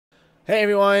Hey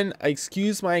everyone,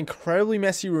 excuse my incredibly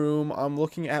messy room. I'm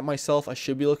looking at myself. I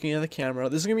should be looking at the camera.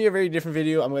 This is going to be a very different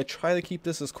video. I'm going to try to keep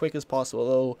this as quick as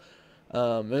possible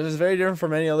though. This is very different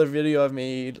from any other video I've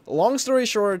made. Long story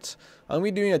short, I'm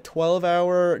going to be doing a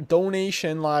 12-hour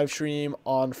donation live stream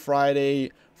on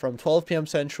Friday from 12 p.m.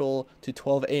 Central to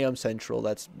 12 a.m. Central.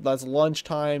 That's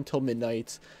lunchtime till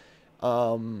midnight.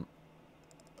 We've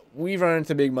run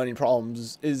into big money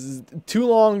problems. Is too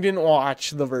long didn't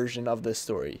watch the version of this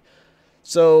story.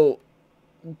 So,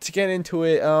 to get into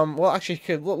it, well, actually,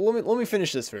 let me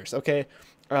finish this first, okay?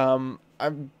 I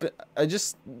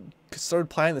just started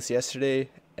playing this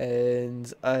yesterday,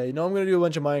 and I know I'm gonna do a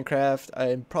bunch of Minecraft.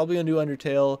 I'm probably gonna do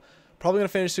Undertale. Probably gonna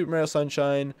finish Super Mario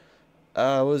Sunshine.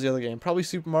 What was the other game? Probably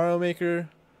Super Mario Maker.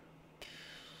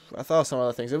 I thought of some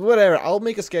other things. Whatever. I'll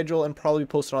make a schedule and probably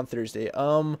post it on Thursday.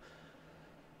 Long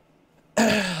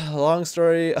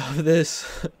story of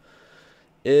this.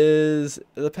 Is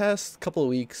the past couple of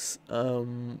weeks,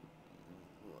 okay,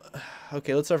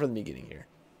 let's start from the beginning here.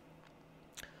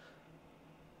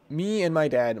 Me and my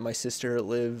dad and my sister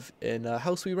live in a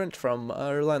house we rent from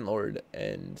our landlord,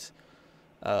 and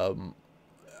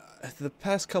the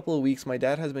past couple of weeks my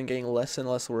dad has been getting less and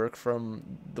less work from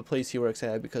the place he works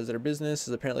at because their business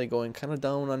is apparently going kind of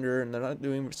down under and they're not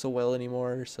doing so well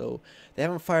anymore. So they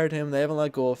haven't fired him, they haven't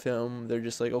let go of him. They're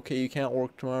just like, okay, you can't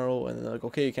work tomorrow, and then they're like,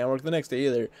 okay, you can't work the next day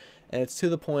either. And it's to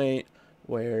the point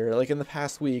where, like, in the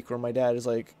past week, where my dad is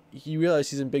like, he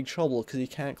realized he's in big trouble because he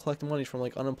can't collect money from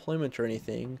like unemployment or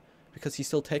anything, because he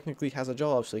still technically has a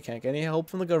job, so he can't get any help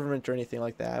from the government or anything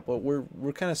like that. But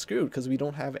we're kind of screwed because we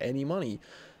don't have any money.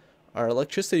 Our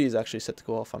electricity is actually set to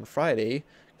go off on Friday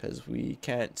because we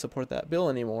can't support that bill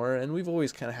anymore, and we've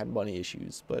always kind of had money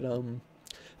issues. But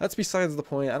that's besides the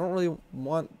point. I don't know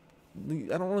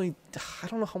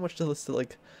how much to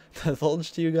like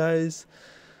divulge to you guys.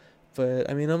 But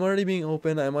I mean, I'm already being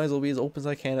open. I might as well be as open as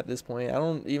I can at this point. I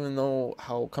don't even know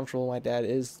how comfortable my dad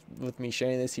is with me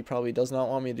sharing this. He probably does not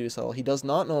want me to do so. He does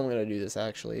not know I'm going to do this,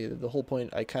 actually. The whole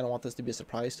point, I kind of want this to be a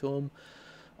surprise to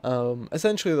him.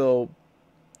 Essentially, though,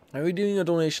 I'll be doing a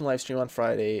donation live stream on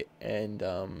Friday, and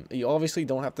you obviously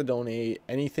don't have to donate.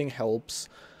 Anything helps.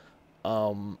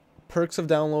 Perks of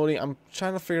downloading. I'm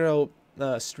trying to figure out.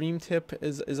 Stream Tip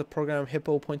is a program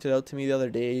Hippo pointed out to me the other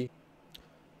day.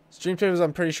 Stream Tip,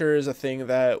 I'm pretty sure, is a thing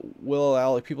that will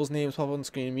allow like people's names pop up on the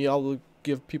screen. Me, I'll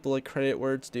give people like credit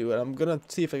where it's due, and I'm gonna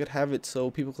see if I could have it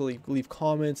so people can leave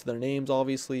comments, their names,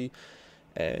 obviously.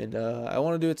 And I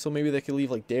want to do it so maybe they could leave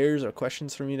like dares or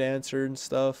questions for me to answer and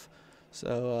stuff.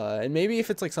 So, and maybe if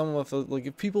it's like someone with, like,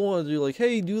 if people want to do like,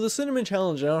 hey, do the cinnamon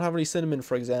challenge, and I don't have any cinnamon,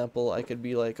 for example, I could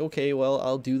be like, okay, well,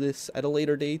 I'll do this at a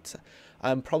later date.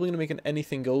 I'm probably going to make an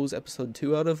Anything Goes episode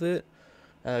 2 out of it.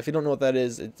 If you don't know what that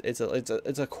is, it's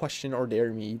a question or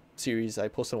dare me series I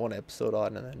posted one episode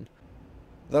on, and then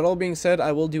that all being said,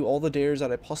 I will do all the dares that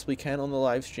I possibly can on the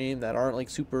live stream that aren't like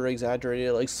super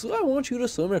exaggerated. Like, so I want you to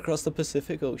swim across the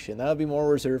Pacific Ocean. That would be more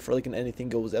reserved for like an Anything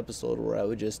Goes episode, where I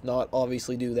would just not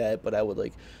obviously do that, but I would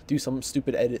like do some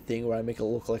stupid edit thing where I make it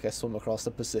look like I swim across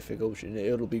the Pacific Ocean.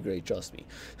 It'll be great, trust me.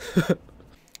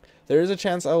 There is a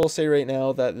chance, I will say right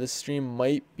now, that this stream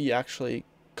might be actually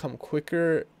come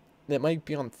quicker. It might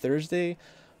be on Thursday.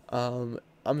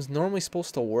 I'm normally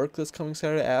supposed to work this coming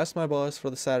Saturday. I asked my boss for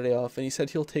the Saturday off, and he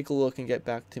said he'll take a look and get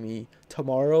back to me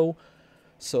tomorrow.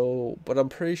 So, but I'm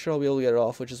pretty sure I'll be able to get it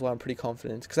off, which is why I'm pretty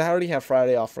confident. Because I already have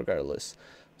Friday off regardless.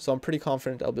 So I'm pretty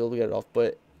confident I'll be able to get it off.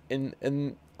 But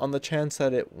on the chance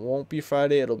that it won't be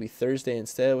Friday, it'll be Thursday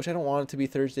instead, which I don't want it to be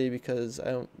Thursday because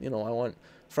I don't, I want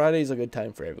Friday's a good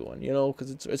time for everyone, because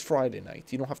it's Friday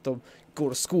night. You don't have to go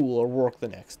to school or work the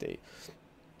next day.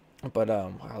 But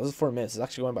wow, this is 4 minutes. It's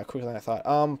actually going by quicker than I thought.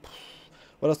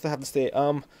 What else do I have to say?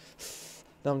 Now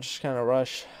I'm just kind of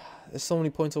rush. There's so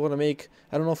many points I want to make.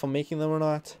 I don't know if I'm making them or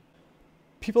not.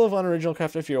 People of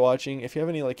UnoriginalCraft, if you're watching, if you have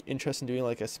any like interest in doing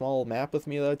like a small map with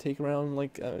me that would take around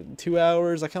like 2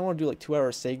 hours, I kind of want to do like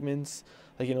 2-hour segments,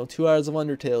 like 2 hours of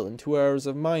Undertale and 2 hours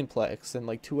of Mineplex and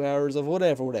like 2 hours of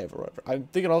whatever. I'm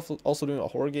thinking also doing a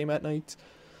horror game at night.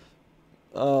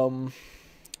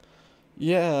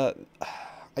 Yeah.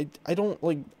 I don't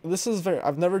like, this is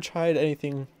I've never tried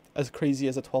anything as crazy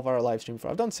as a 12-hour live stream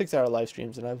before. I've done 6-hour live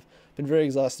streams and I've been very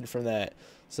exhausted from that.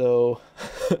 So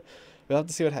we'll have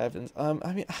to see what happens. I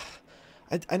mean,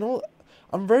 I know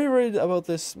I'm very worried about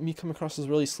this, me coming across as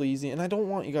really sleazy, and I don't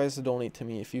want you guys to donate to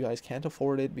me if you guys can't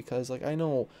afford it, because like I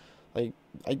know, like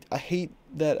I hate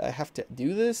that I have to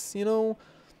do this,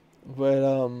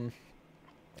 but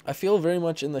I feel very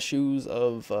much in the shoes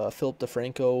of Philip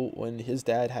DeFranco when his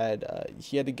dad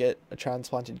he had to get a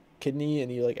transplanted kidney,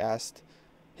 and he like asked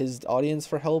his audience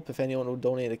for help if anyone would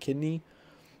donate a kidney.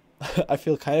 I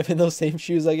feel kind of in those same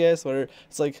shoes, I guess, where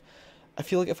it's like, I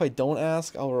feel like if I don't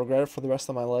ask, I'll regret it for the rest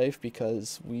of my life,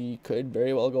 because we could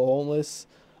very well go homeless.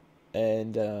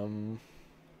 And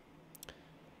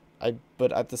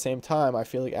but at the same time, I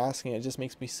feel like asking it just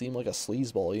makes me seem like a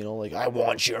sleazeball, you know, like, I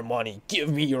want your money,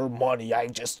 give me your money. I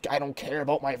don't care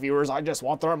about my viewers, I just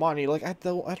want their money. Like, I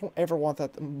don't ever want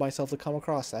that myself to come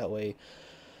across that way.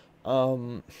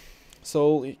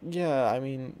 So yeah, I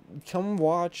mean, come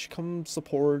watch, come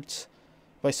support.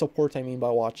 By support, I mean by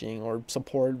watching, or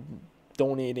support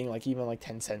donating, like even like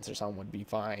 10 cents or something would be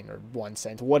fine, or 1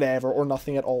 cent, whatever, or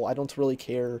nothing at all. I don't really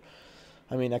care.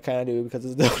 I mean, I kind of do because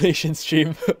it's a donation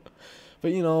stream.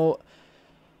 But you know,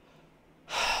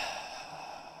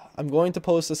 I'm going to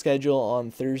post a schedule on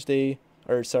Thursday,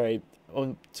 or sorry,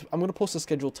 I'm going to post a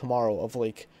schedule tomorrow of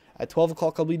like, at 12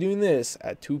 o'clock I'll be doing this,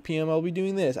 at 2 p.m. I'll be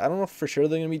doing this. I don't know if for sure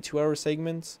they're going to be 2-hour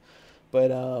segments, but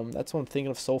that's what I'm thinking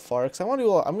of so far, because I'm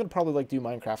going to probably like do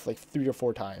Minecraft like 3 or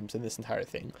 4 times in this entire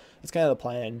thing. It's kind of the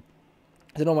plan.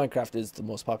 I know Minecraft is the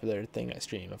most popular thing I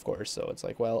stream, of course, so it's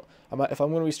like, well, if I'm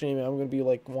going to be streaming, I'm going to be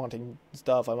like wanting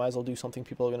stuff, I might as well do something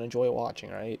people are going to enjoy watching,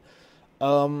 right?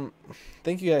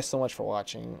 Thank you guys so much for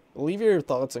watching. Leave your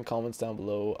thoughts and comments down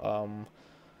below.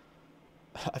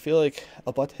 I feel like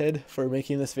a butthead for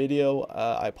making this video.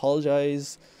 I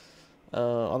apologize.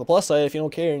 On the plus side, if you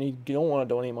don't care and you don't want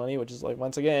to donate money, which is like,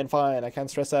 once again, fine, I can't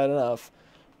stress that enough.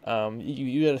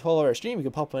 You get a 12-hour stream, you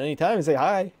can pop on any time and say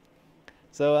hi.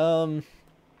 So,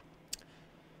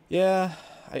 yeah,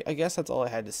 I guess that's all I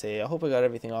had to say. I hope I got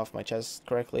everything off my chest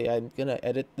correctly. I'm gonna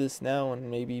edit this now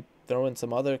and maybe throw in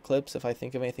some other clips if I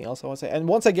think of anything else I want to say. And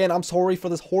once again, I'm sorry for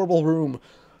this horrible room.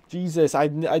 Jesus, I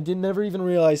did never even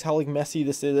realize how like messy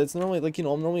this is. It's normally like, you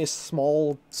know, I'm normally a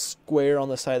small square on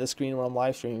the side of the screen when I'm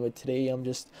live streaming, but today I'm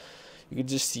just, you can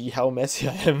just see how messy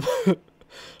I am. I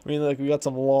mean, like, we got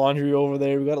some laundry over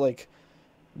there.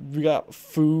 We got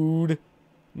food,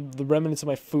 the remnants of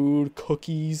my food,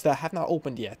 cookies that have not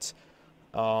opened yet.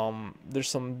 There's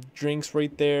some drinks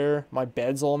right there. My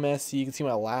bed's all messy. You can see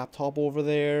my laptop over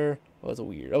there. Oh, that's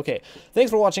weird. Okay, thanks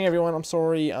for watching, everyone. I'm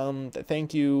sorry.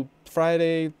 Thank you.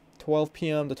 Friday, 12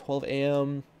 p.m. to 12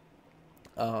 a.m.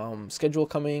 Schedule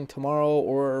coming tomorrow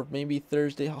or maybe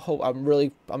Thursday. I hope I'm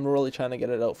really trying to get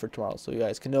it out for tomorrow so you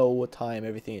guys can know what time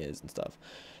everything is and stuff.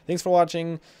 Thanks for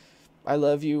watching. I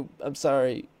love you. I'm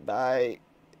sorry. Bye.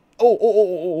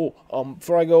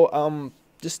 Before I go,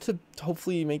 just to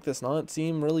hopefully make this not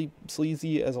seem really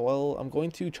sleazy as well, I'm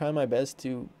going to try my best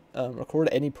to record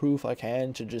any proof I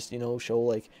can to just, you know, show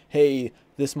like, hey,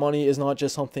 this money is not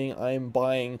just something I'm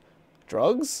buying.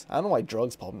 Drugs? I don't know why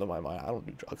drugs popped into my mind. I don't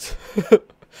do drugs.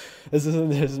 This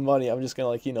is money. I'm just gonna,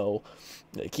 like, you know,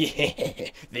 like, yeah,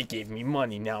 they gave me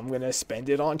money, now I'm gonna spend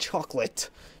it on chocolate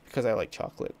because I like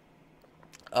chocolate.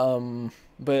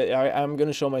 But I'm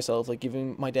gonna show myself like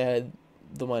giving my dad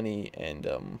the money, and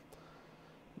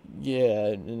yeah,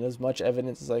 and as much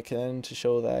evidence as I can to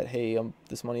show that, hey,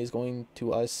 this money is going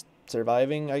to us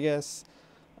surviving, I guess.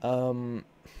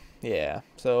 Yeah,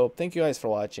 so thank you guys for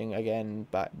watching again.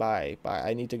 Bye.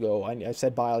 I need to go. I've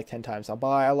said bye like 10 times now.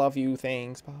 Bye. I love you.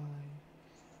 Thanks. Bye.